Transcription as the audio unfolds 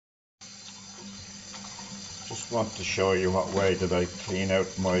Just want to show you what way did I clean out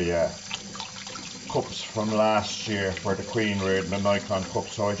my cups from last year for the Queen Reardon and Nikon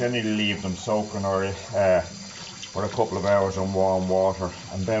cups. So I generally leave them soaking or for a couple of hours in warm water,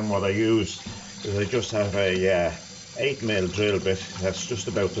 and then what I use is I just have a 8mm drill bit that's just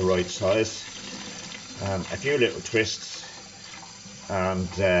about the right size, and a few little twists, and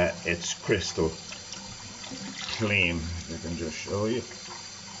it's crystal clean. I can just show you.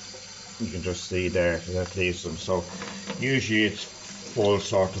 You can just see there that leaves them. So usually it's full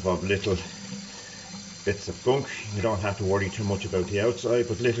sort of little bits of gunk. You don't have to worry too much about the outside,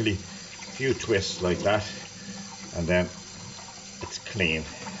 but literally a few twists like that, and then it's clean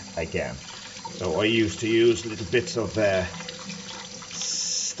again. So I used to use little bits of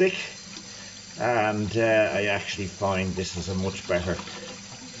stick, and I actually find this is a much better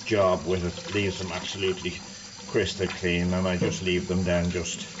job with it. Leaves them absolutely crystal clean, and I just leave them then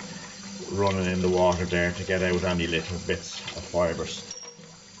just running in the water there to get out any little bits of fibres.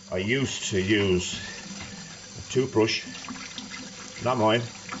 I used to use a toothbrush, not mine,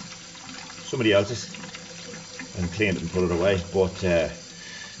 somebody else's, and clean it and put it away, but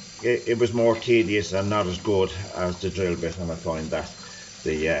it was more tedious and not as good as the drill bit, and I find that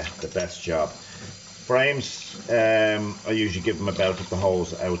the best job. Frames, I usually give them a belt at the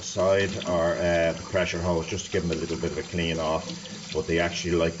hose outside, or the pressure hose, just to give them a little bit of a clean off, but they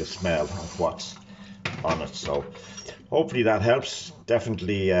actually like the smell of what's on it. So hopefully that helps.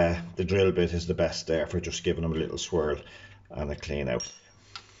 Definitely the drill bit is the best there for just giving them a little swirl and a clean out.